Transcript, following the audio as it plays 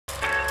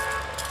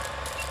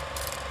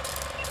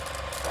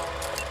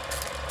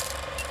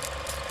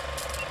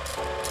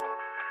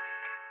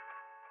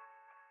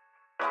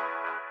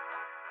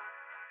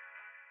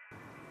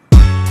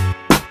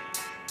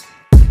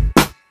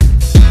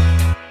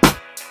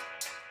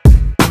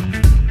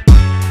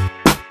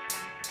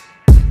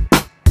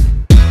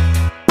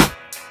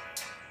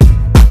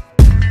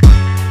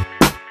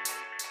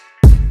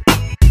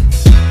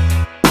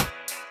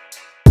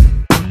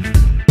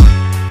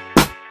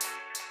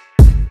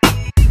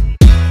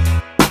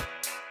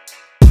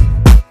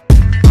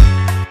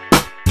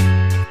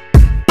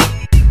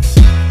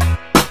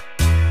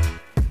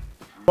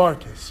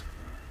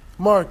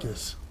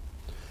Marcus,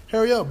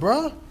 hurry up,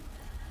 bruh.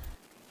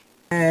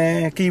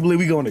 Man, can you believe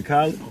we going to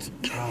college?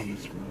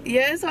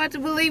 Yeah, it's hard to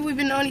believe we've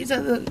been knowing each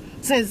other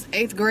since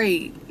 8th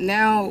grade.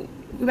 Now,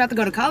 we about to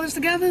go to college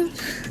together?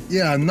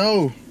 Yeah, I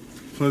know.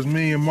 Plus,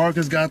 me and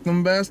Marcus got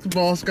them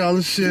basketball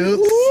scholarships.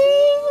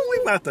 Ooh,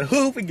 we about to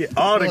hoop and get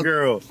all the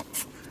girls.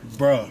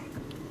 Bruh,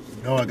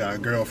 you know I got a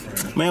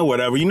girlfriend. Man,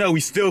 whatever. You know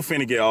we still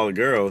finna get all the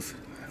girls.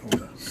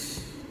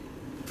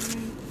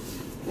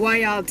 While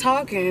y'all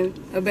talking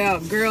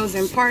about girls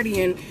and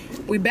partying,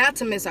 we about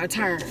to miss our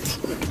turn.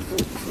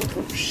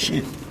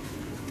 Shit.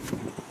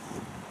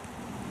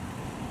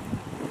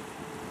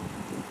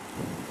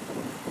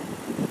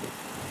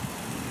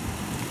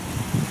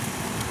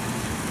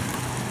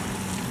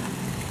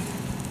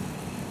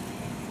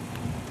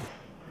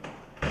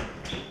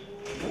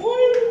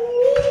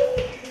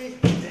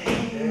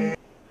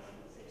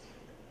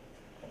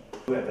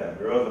 We got that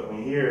girls up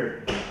in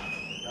here.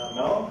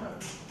 No?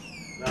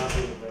 Nah,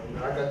 man,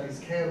 I got these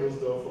candles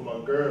though for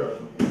my girl.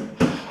 You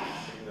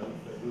know,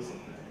 do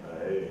something.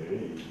 Hey,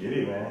 get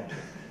it, man.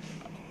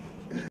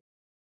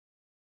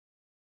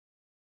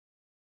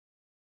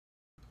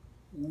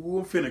 Ooh,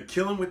 I'm finna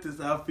kill him with this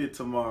outfit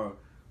tomorrow.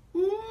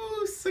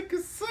 Ooh, sick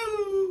of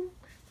soup.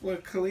 Boy,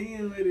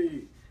 clean with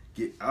it.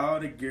 Get all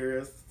the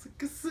girls.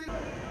 Sick of soup.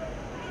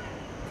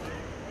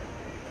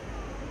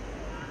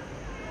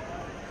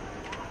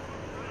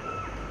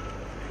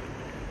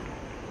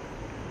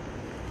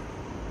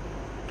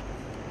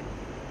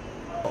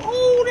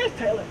 Ooh, that's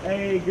Taylor.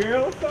 Hey,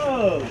 girl, what's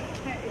up?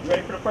 Hey. You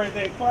ready for the first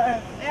day of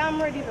class? Yeah,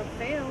 I'm ready to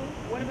fail.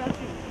 What about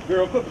you?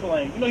 Girl, quit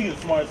playing. You know you're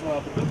the smartest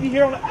one. You'll be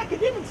here on an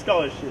academic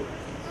scholarship.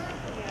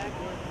 Yeah, I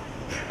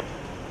guess.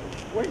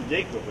 Where's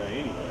Jacob at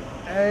anyway?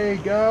 Hey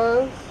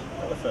guys.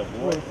 What's up,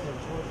 boy?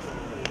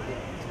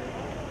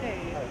 Hey.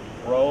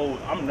 Bro,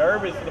 I'm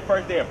nervous for the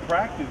first day of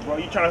practice, bro.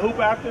 You trying to hoop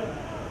after?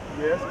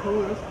 Yeah, it's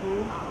cool. It's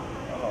cool.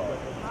 Oh,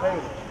 Hey,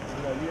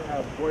 you know you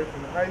had a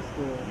boyfriend in high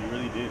school. you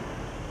really did.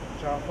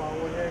 Trying to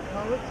find one here in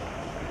college?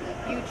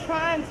 You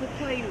trying to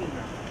play me,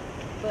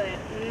 but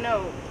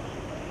no.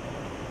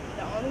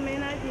 The only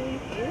man I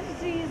need is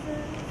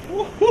Jesus.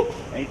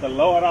 Ain't the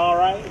Lord all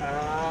right?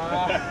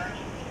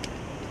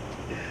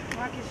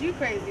 Marcus, you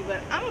crazy,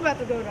 but I'm about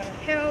to go to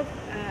health.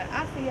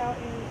 I'll see y'all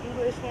in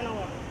English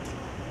 101.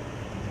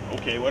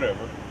 Okay,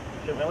 whatever.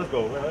 Shit, man, let's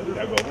go, man. We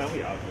gotta go, man.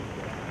 We out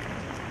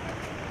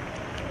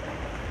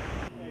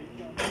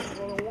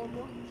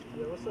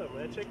Yeah, what's up,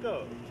 man? Check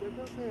out. Check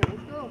us in.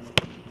 Let's go.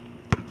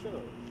 Shut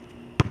up.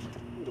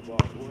 Who the ball,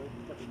 boy?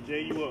 Got to J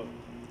you up.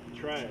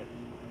 Trash.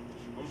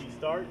 I'm gonna be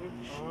starting.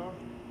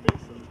 Think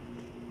so.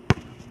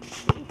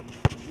 Ooh.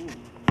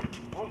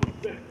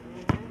 Almost there.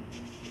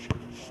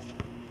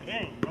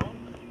 Dang, bro.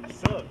 I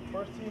suck.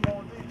 First team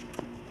on D.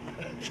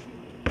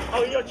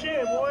 Oh, your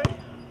chin, boy.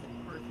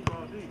 First team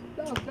on D.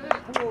 That's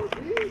backboard, D.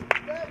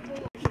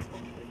 Backboard.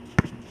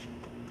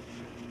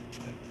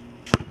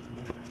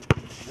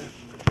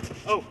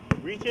 Oh,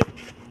 reach it.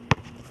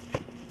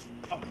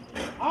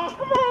 Oh,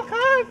 come on,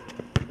 cuz.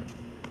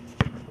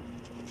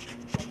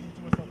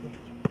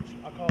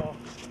 I call.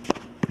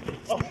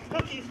 Oh,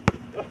 cookies.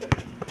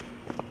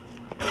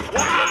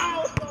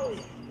 Wow.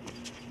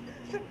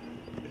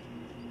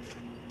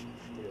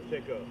 Yeah,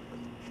 check up.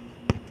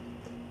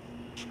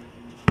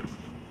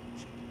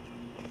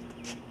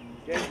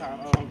 Game time.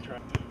 Oh, I'm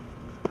trying.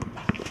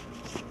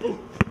 Ooh.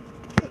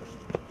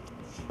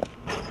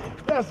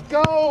 Let's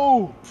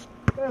go.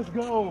 Let's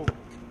go.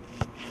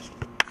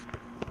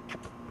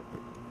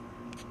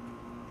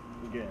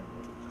 Again.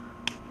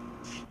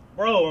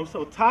 Bro, I'm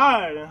so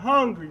tired and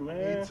hungry,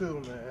 man. Me too,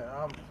 man.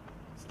 I'm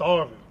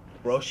starving.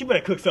 Bro, she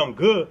better cook something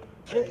good.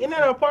 Isn't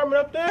that an apartment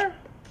up there?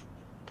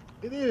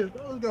 It is.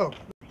 Let's go.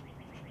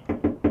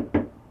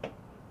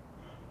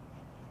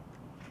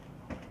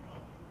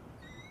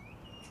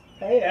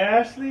 Hey,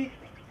 Ashley.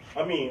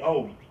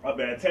 Oh, my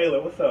bad.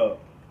 Taylor, what's up?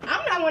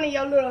 I'm not one of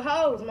your little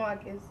hoes,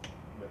 Marcus.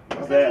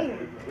 My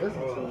bad.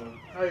 Listen to him.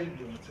 How you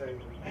doing, Taylor?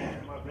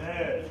 My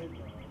bad.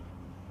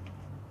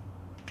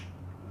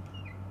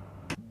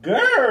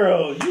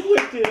 Girl, you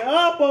whipped it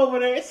up over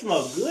there. It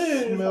smells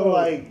good. It smells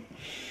like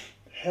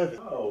heaven.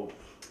 Oh.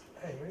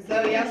 Hey, man,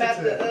 So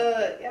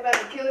y'all about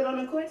to kill it on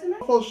the court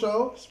tonight? For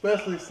sure,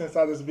 especially since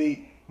I just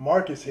beat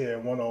Marcus here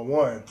at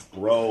 1-on-1.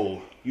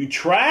 Bro, you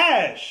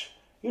trash.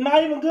 You're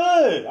not even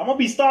good. I'm gonna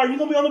be starting. You're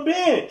gonna be on the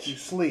bench. You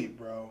sleep,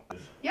 bro.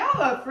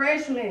 Y'all are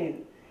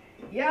freshmen.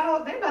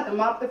 Y'all, they about to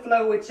mop the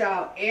floor with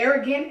y'all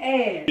arrogant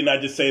ass. Did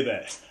not just say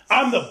that.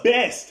 I'm the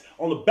best.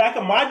 On the back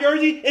of my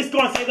jersey, it's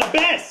gonna say the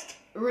best.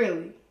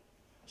 Really?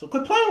 So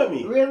quit playing with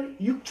me. Really?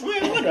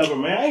 Man, whatever,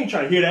 man. I ain't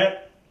trying to hear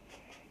that.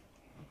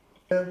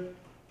 I'm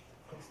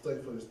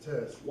study for this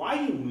test. Why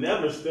you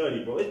never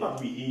study, bro? It's about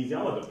to be easy.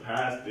 I'm about to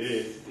pass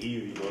this. It's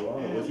easy, bro. I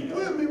don't know what you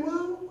With doing. me,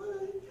 Will.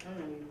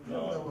 No.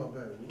 That's my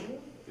baby.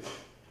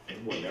 This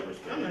boy never I'm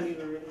study. not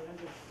even really.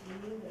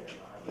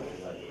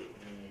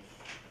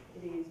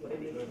 It is what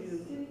it is.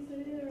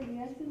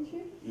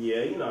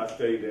 Yeah, you know I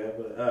studied that,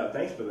 but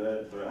thanks for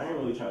that. But I ain't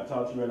really trying to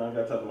talk to you right now. I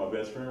gotta talk to my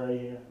best friend right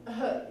here.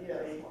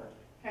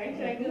 Yeah. Hey,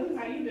 Jacob,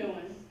 how you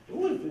doing?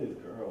 Who is this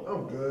girl?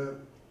 I'm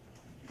good.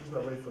 Just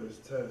not ready for this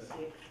test.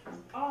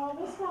 Oh,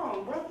 what's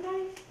wrong? Rough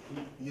night?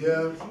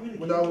 Yeah,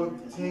 when I was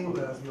with the team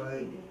last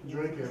night,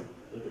 drinking,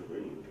 Look at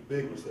pretty.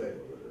 big mistake.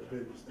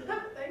 Big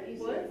mistake.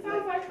 What?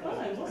 Sounds like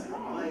fun. What's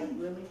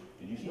wrong?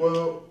 Did you see?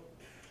 Well,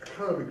 I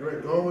kind of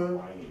regret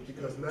going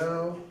because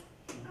now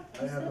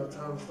I have no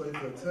time to study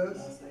for the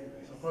test, so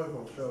I'm probably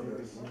gonna fail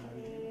this.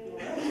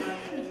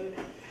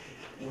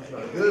 What's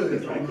not good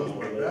is I'm lose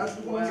my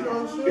basketball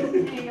scholarship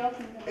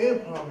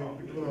and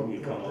probably be put on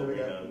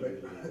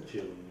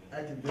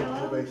academic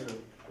probation.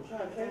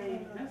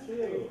 That's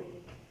weird.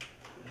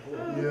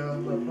 Yeah,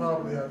 I'll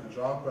probably have to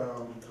drop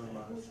out because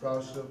my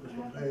scholarship is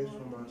repaid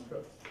for my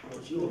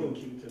She looking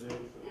cute today.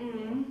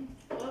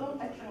 Well,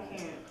 I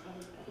can't.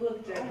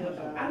 Look,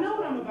 Jacob, I know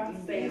what I'm about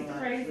to say is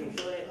crazy,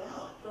 but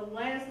the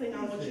last thing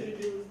I want you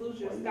to do is lose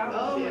your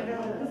scholarship.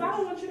 Because I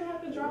don't want you to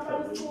have to drop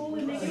out of school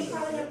and then you'll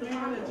probably have to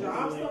find a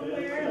job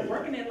somewhere and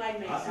working at like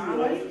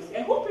McDonald's.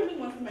 And who really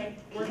wants to make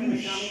working at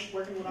McDonald's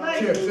working with all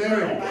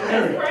Sherry,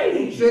 That's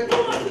crazy. Sherry,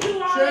 Who wants to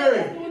do all Sherry,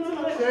 that? Doing too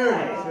much Sherry,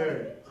 class?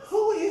 Sherry.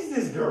 Who is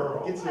this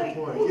girl? Get to the point.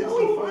 Get to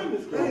Who the find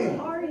this point. girl? Hey,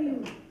 Who are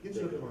you? get to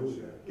the point,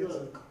 Sherry. Get to the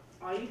point.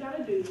 All you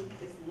gotta do is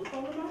look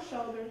over my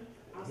shoulder.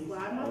 I'll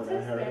slide my test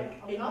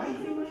back and you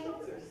can see my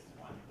answers.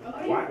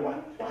 Okay?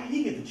 Why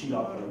he get to cheat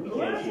off her? We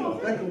can't cheat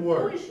off her. That could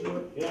work.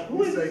 Yeah,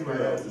 Who is saved my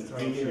ass this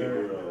time,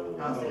 Sherry?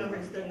 I'm sitting over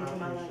and studying for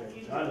my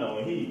life. I know,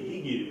 and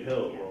he give you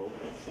help, bro.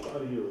 How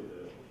do you with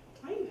that?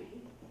 Why you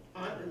hate?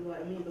 Aunt is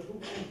what I mean, but who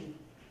can you?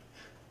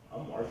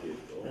 I'm Marcus,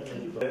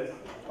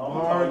 bro.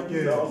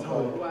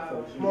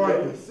 Marcus,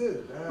 Marcus,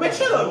 sit down. Man,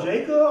 shut up,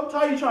 Jacob. I'm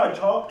tired you trying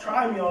to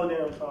try me all the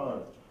damn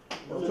time.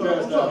 I'm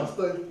trying to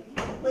study.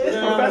 Man, this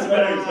professor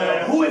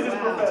man. Who is this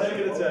professor?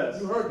 Taking the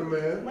test. You heard the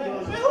man.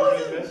 Man, who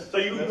is this? So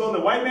you on the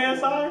white man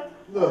side?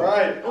 Look,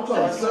 Right. I'm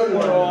trying to study.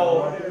 We're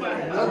all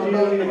Nothing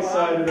really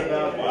excited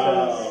about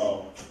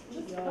Wow.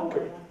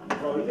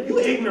 Bro, you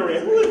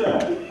ignorant. Who is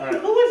that?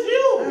 Who is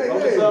you? Hey,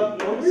 Focus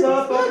up, focus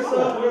up, focus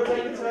up. We're gonna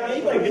take the test.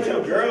 You better get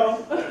your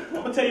girl. I'm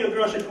gonna tell your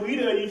girl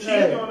Shaquita you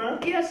cheated on her.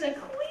 Yeah,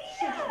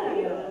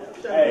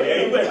 Shaquita.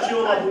 Hey, you better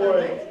chill on my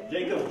boy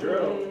Jacob's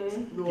girl.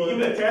 You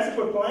better test her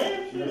for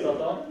playing? You stop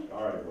talking?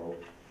 Alright, bro.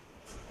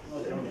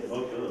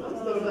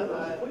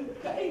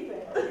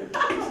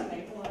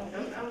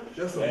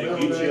 Just a Hey, middle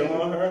you name.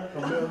 chill on her?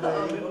 A middle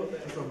name.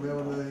 Just a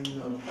middle name, you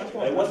know.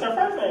 Hey, what's her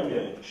first name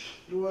then?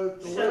 You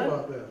what? Don't worry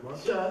about that,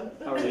 man.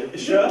 How are you?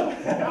 Sure. Doing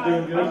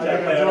good. I'm Jack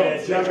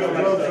Player. Jack Player.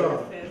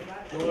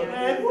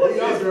 Man, who Hey, is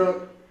y'all, this?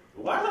 girl.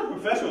 Why does a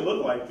professor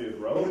look like this, You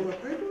bro? want my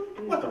paper?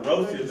 What the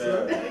roast is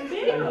that?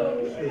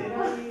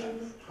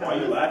 Why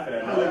you laughing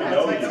at me? Let me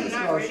know Take you. this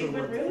scholarship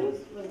with me.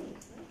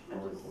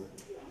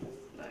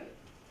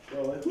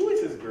 Bro, like, who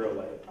is this girl?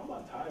 Like, I'm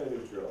not tired of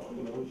this girl. I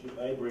don't know what she.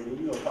 Hey, Brittany,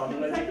 you gonna call me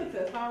Can we later? take the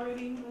test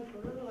already?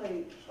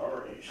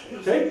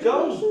 Sorry. Take,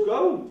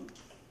 go.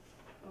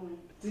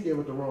 He gave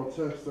it the wrong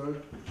test, sir.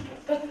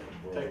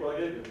 Take what I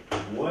gave you.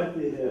 What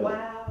the hell?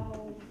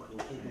 Wow.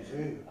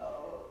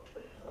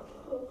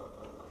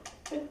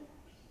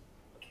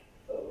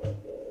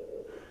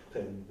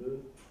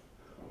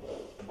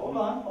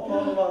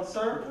 Hold on,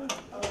 sir.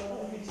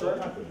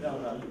 Sir?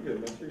 No, you're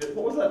good, man. You're good.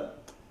 What was that?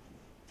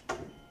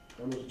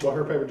 Well,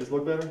 her paper just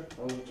looked better?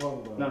 I was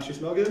talking about. Now she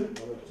smell good?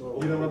 You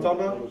know what I'm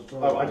talking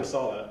about? Oh, I just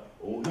saw that.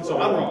 Oh,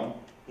 So I'm wrong.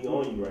 He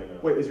on you right now.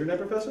 Wait, is your name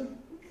Professor?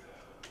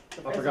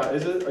 I forgot.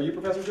 Is it? Are you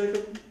Professor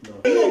Jacob?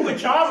 You don't quit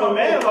charm my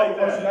man like Oh,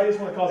 so now that. you just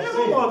want to cause a Man,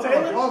 scene. hold on,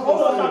 Taylor.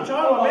 Hold on, stop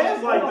charming my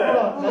man like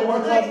that. No,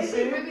 I'm trying to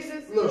see. Really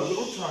this Look, I'm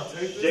trying to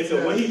take this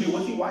Jacob, what test. he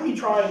do? Why he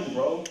trying you,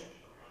 bro?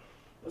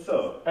 What's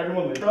up?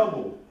 Everyone leave.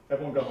 Trouble.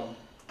 Everyone go home.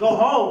 Go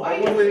home. Are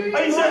you serious?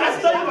 Are you serious? I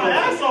studied my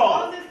ass All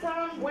off. this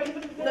time waiting for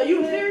the test? No,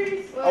 you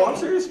serious? Oh, I'm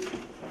serious?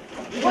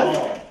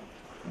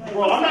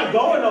 Bro, I'm not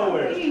going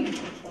nowhere.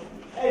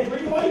 Hey,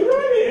 Brittany, why you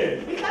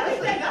running? Because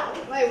they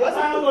don't. Like, what's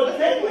I don't know,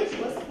 sandwich.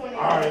 What's the point?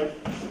 All right.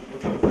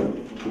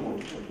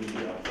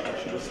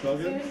 Should it smell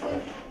good?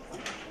 Seriously?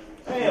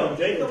 Damn,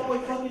 Jacob,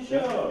 always fucking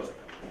shit up.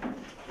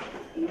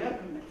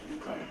 Yep.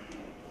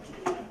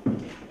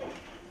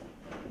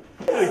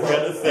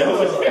 Together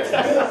sandwich.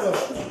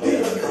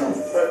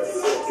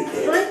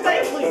 Drink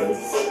safely.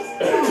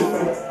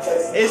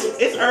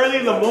 It's early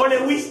in the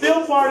morning. We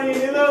still partying.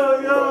 You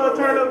know,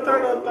 turn up.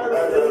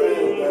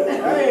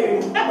 Hey.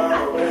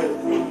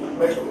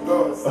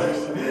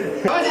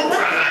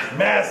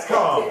 Mass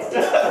calm.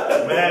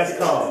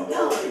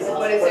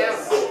 What is that?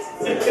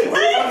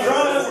 I'm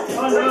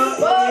drunk.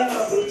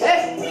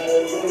 Hey!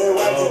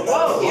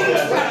 Whoa, you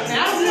just got a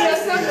mountain or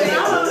something? I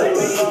don't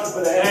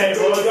know. Hey,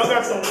 bro, y'all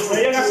got some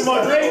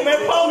more drink, man.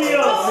 Pull me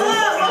up. What's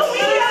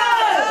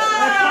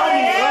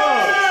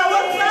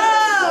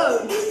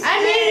up?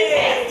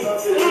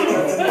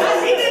 I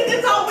needed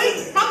this whole week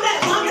from that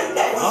longest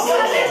day.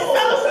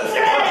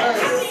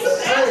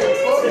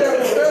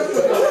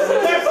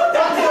 Hey, fuck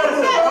that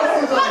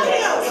professor.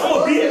 I'm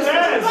gonna beat his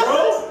ass, bro.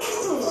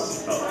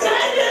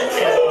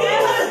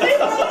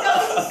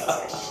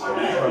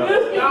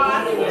 Y'all,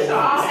 I think we should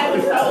all have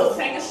a show.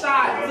 Take a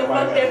shot to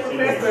fuck that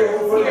professor.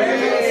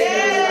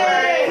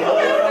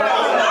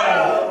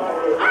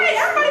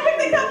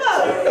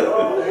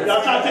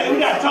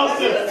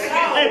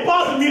 Hey,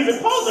 pause the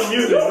music. Pause the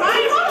music. Hold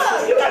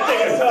up. You gotta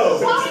take a toe.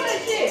 Pause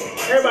that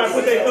shit. Everybody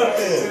put their cups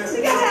in.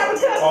 You gotta have a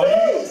cup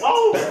too.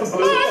 Oh,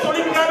 I don't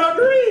even got no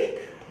drink.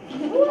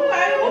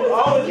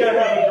 Always gotta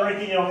have a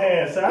drink in your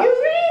hand, son. You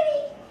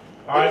ready?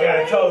 All right, I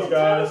got a toast,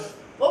 guys.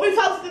 What we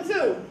toasting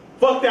to?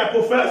 Fuck that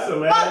professor,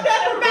 man. Fuck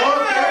that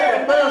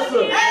professor.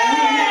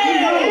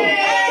 Professor.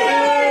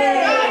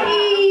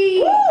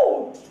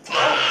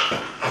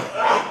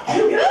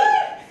 You good?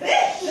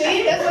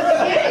 See, that's what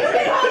you get.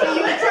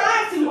 You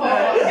tried too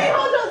hard. You can't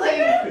hold your leg.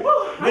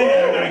 Man,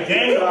 I got a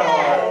game on.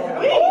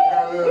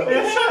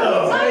 Man, shut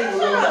up.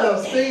 A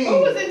little steam. Who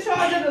was in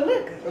charge of the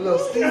liquor? A little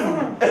steam. You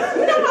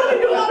know how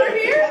we do over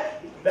here?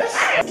 That's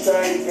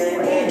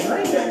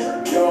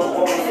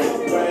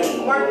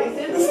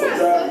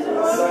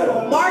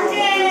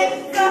Marcus.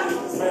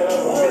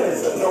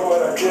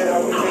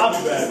 I'll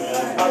be back,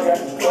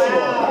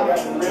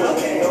 man.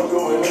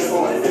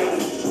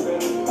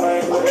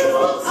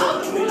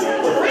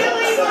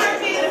 Really,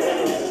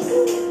 Marcus?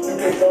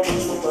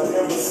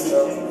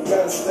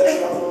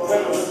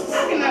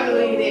 I cannot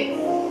believe it.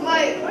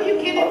 Like, are you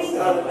kidding me?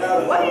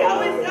 Why you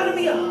always gotta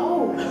be a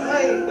hoe?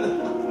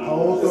 Like,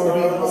 Whole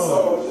story being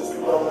home.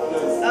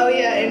 oh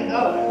yeah,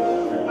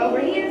 and over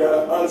here?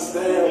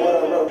 Understand what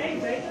I wrote. Hey,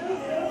 Jacob,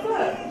 what's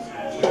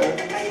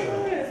up? How you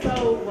doing?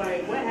 So,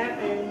 like, what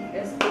happened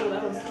at school?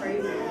 That was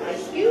crazy.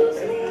 Excuse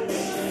me?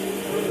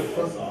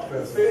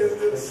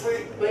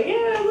 But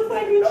yeah, it looks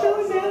like you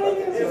chilling down.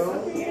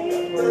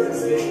 Like,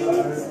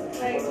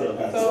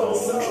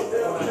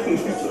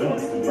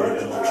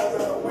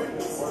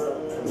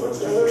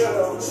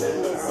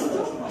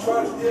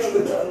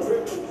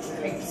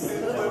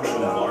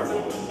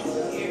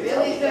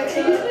 Really,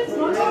 Jacob?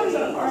 my dogs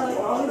are like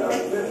all the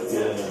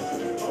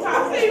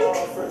I see you.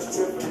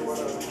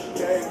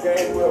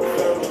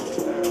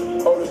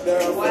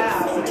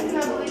 Wow, I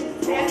cannot believe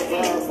it's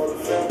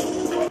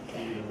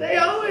happening. They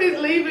always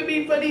leaving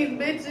me for these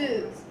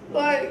bitches.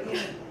 Like,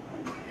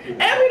 every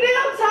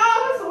damn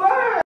time, I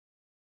swear.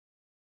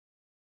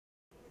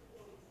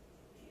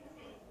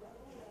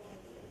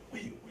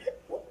 Wait,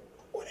 what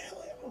the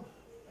hell am I?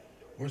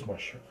 Where's my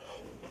shirt?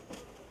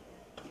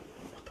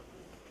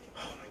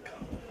 Oh my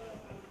God.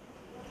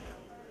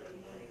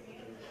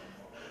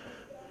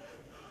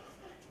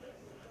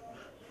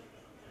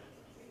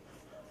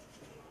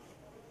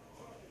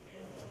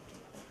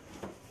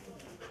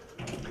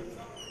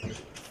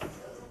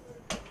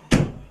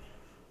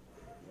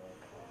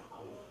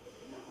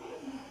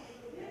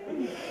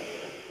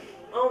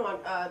 Oh my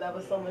God, that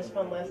was so much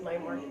fun last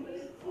night, Marcus.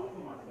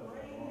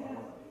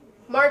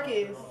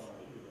 Marcus!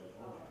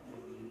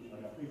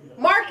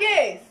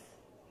 Marcus!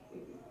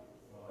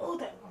 Oh,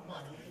 that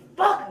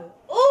motherfucker!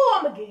 Oh,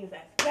 I'm gonna get his ass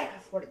back,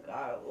 I swear to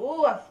God.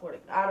 Oh, I swear to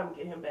God, I'm gonna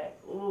get him back.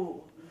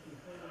 Ooh.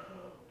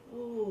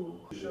 Ooh.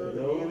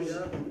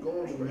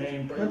 Those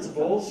main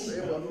principles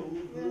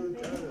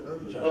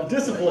of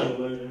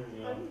discipline.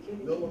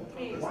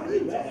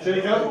 Should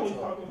he come?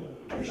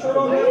 You sure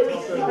on that?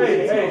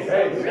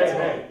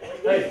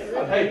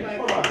 Hey,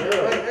 come on,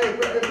 girl. Hey,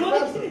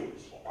 Professor.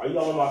 Are you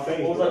all in my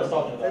face? What was that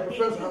talking Hey, about?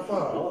 Professor, high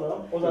five.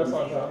 What was that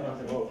talking about?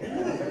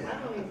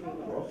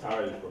 I'm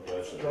tired of this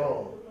professor.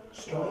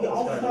 Strong.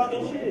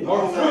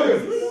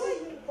 Marcus Williams.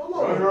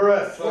 Under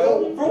arrest.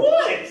 For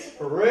what?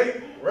 For rape.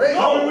 Ray.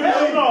 Oh,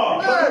 hell no!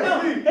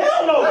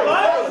 Hell no,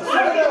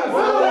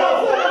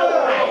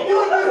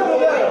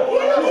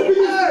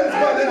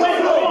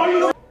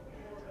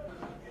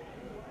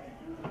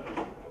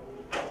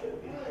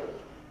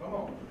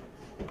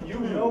 You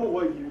know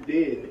what you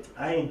did.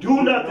 I ain't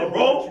do nothing,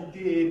 bro. What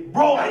you did.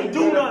 Bro, I ain't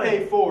do You're gonna nothing.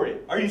 pay for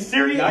it. Are you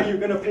serious? Now you're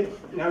gonna pay.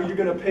 Now you're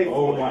gonna pay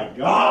Oh for my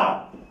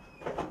God.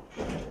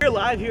 We're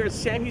live here at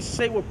Sam used to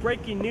say with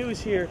breaking news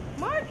here.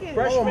 Marcus!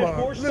 Freshman my-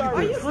 four-star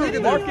look at this. recruit Look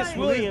at Marcus this.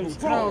 Williams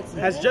Police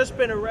has just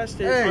been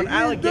arrested Hey, on he didn't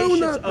do allegations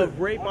nothing. of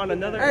rape on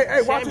another Hey,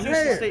 Sam watch his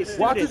Houston head. State student.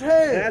 Watch his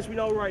head. And as we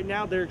know right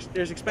now, there's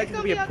expected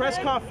to be a gonna be press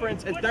okay.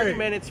 conference in 30 Hey,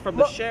 minutes from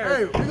the look, sheriff,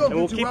 hey, we gonna and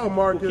we'll get you keep out, we'll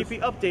Marcus. keep you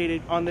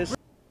updated on this.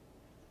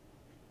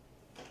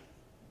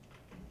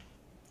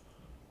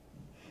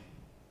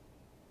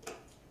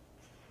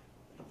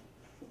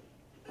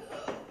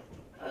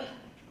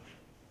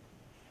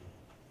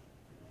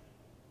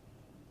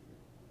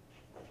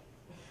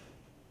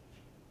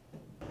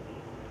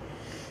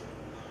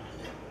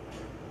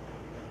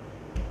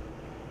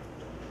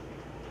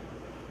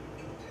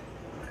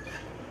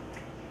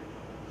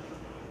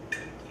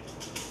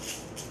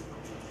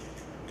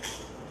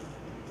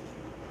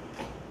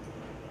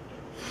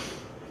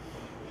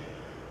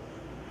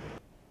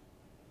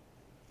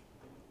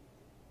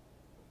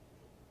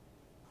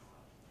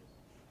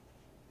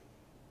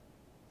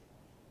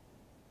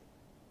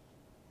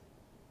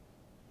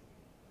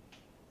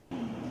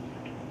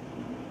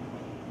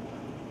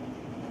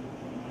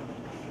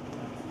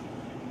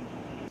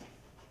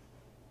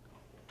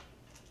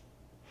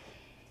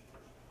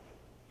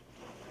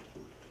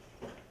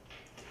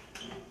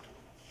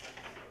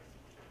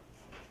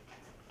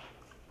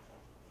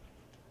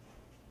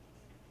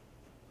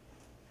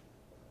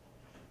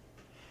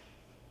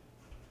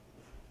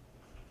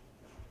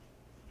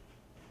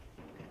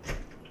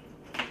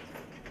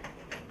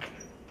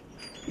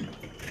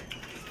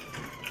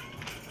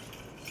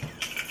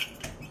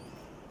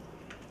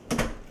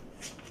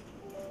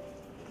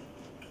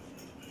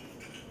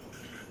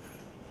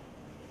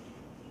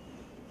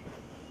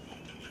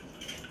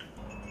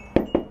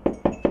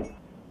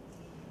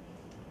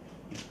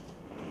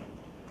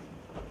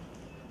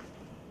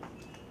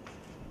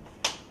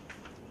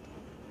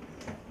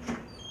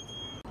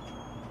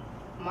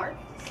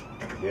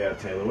 Yeah,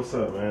 Taylor, what's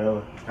up,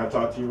 man? Can I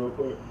talk to you real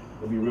quick?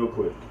 It'll be real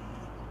quick.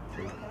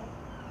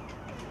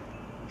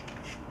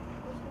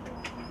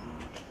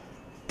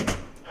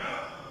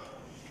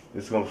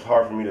 It's gonna be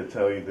hard for me to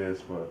tell you this,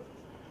 but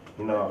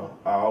you know,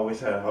 I always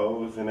had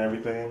hoes and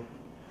everything,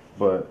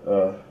 but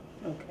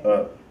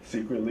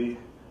secretly,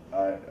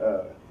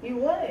 You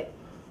what?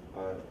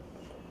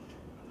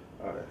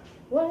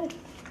 What?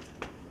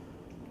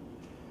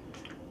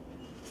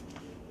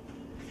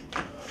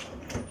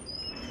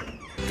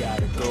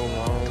 Gotta go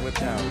on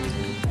without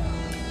me.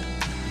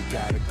 You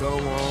gotta go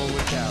on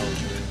without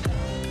me.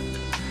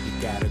 You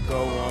gotta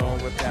go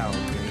on without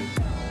me.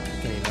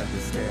 Can't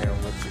understand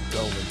what you're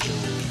going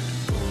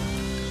through.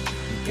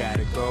 You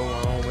gotta go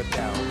on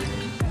without me.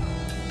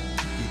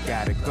 You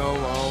gotta go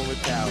on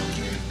without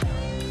me.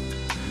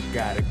 You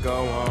gotta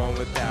go on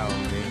without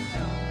me.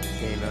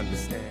 Can't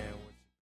understand.